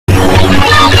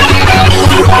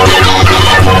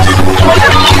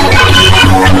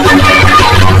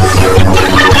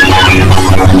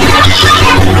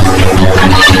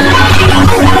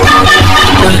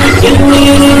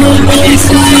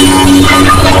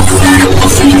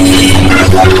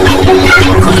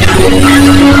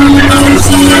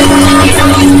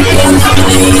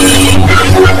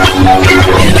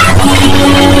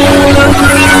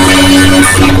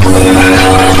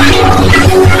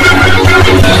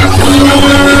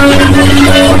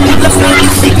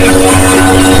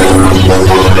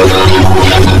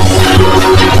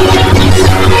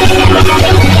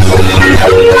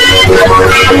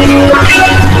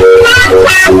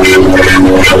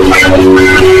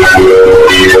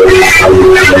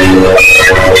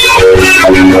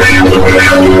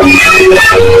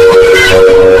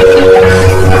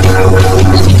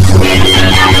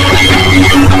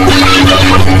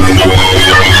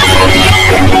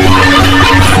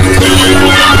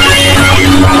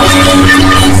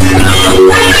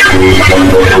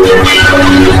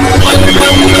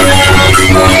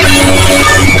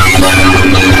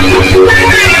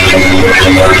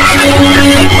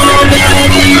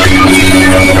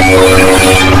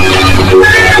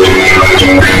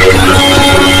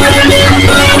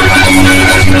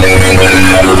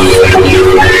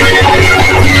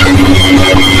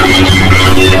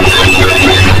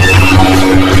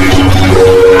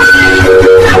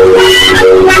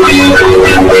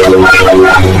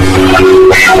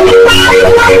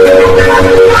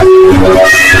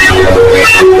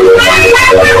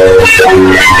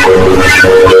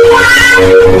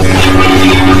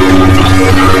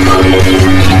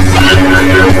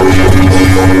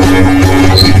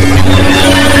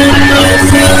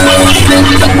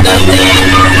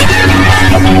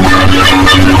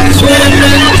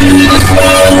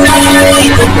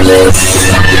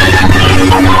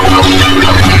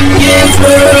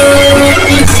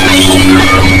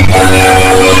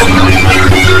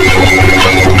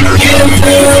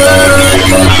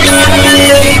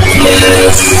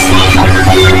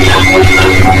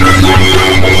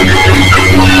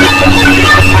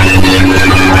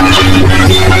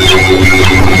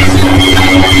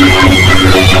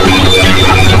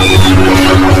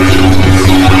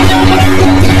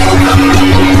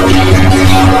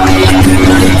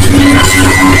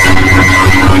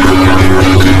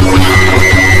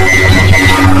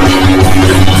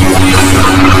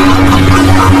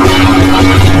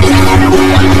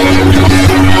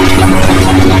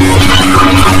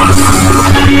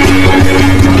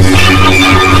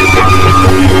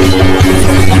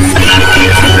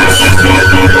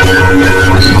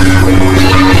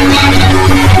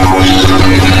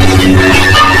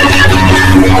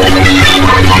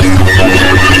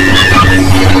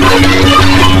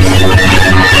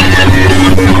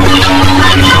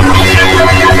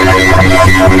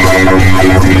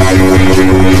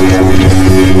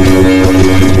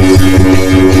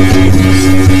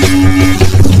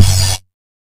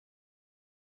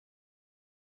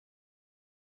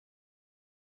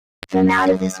From out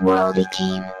of this world he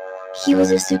came. He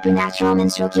was a supernatural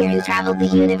minstrel gear who traveled the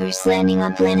universe, landing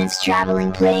on planets,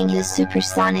 traveling, playing his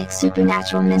supersonic,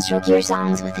 supernatural minstrel gear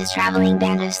songs with his traveling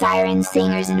band of sirens,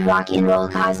 singers, and rock and roll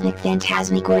cosmic,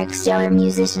 phantasmagoric, stellar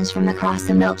musicians from across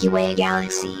the Milky Way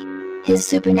galaxy. His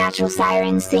supernatural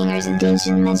sirens, singers, and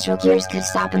ancient minstrel gears could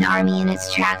stop an army in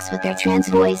its tracks with their trance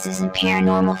voices and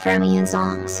paranormal Fermian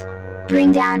songs,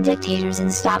 bring down dictators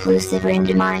and stop Lucifer and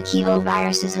demonic evil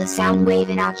viruses with sound wave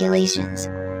inoculations.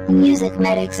 Music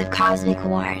medics of cosmic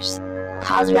wars.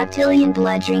 Cause reptilian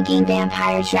blood-drinking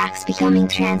vampire tracks becoming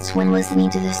tranced when listening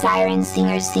to the siren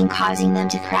singers sing, causing them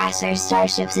to crash their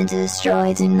starships into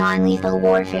asteroids and non-lethal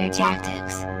warfare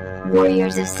tactics.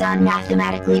 Warriors of Sun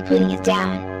mathematically putting it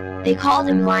down. They called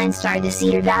him Lionstar, the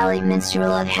Cedar Valley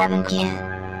minstrel of Heaven Can,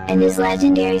 and his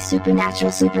legendary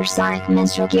supernatural supersonic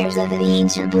minstrel gears of the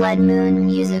ancient Blood Moon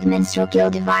Music Minstrel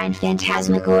Guild, divine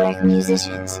phantasmagoric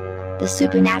musicians. The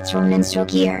supernatural minstrel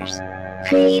gears,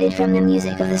 created from the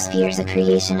music of the spheres, a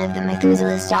creation of the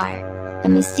Methuselah star, a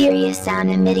mysterious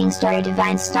sound-emitting star, a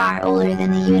divine star older than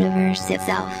the universe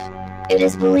itself. It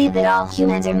is believed that all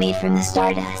humans are made from the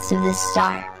stardust of this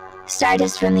star.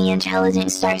 Stardust from the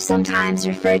intelligent star, sometimes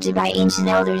referred to by ancient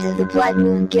elders of the Blood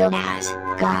Moon Guild as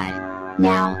God.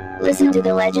 Now, listen to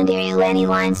the legendary Lenny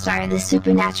Lionstar, the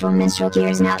supernatural minstrel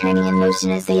gears now turning in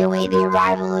motion as they await the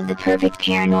arrival of the perfect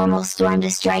paranormal storm to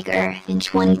strike Earth in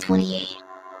 2028.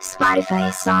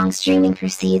 Spotify song streaming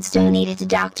proceeds donated to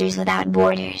Doctors Without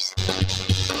Borders.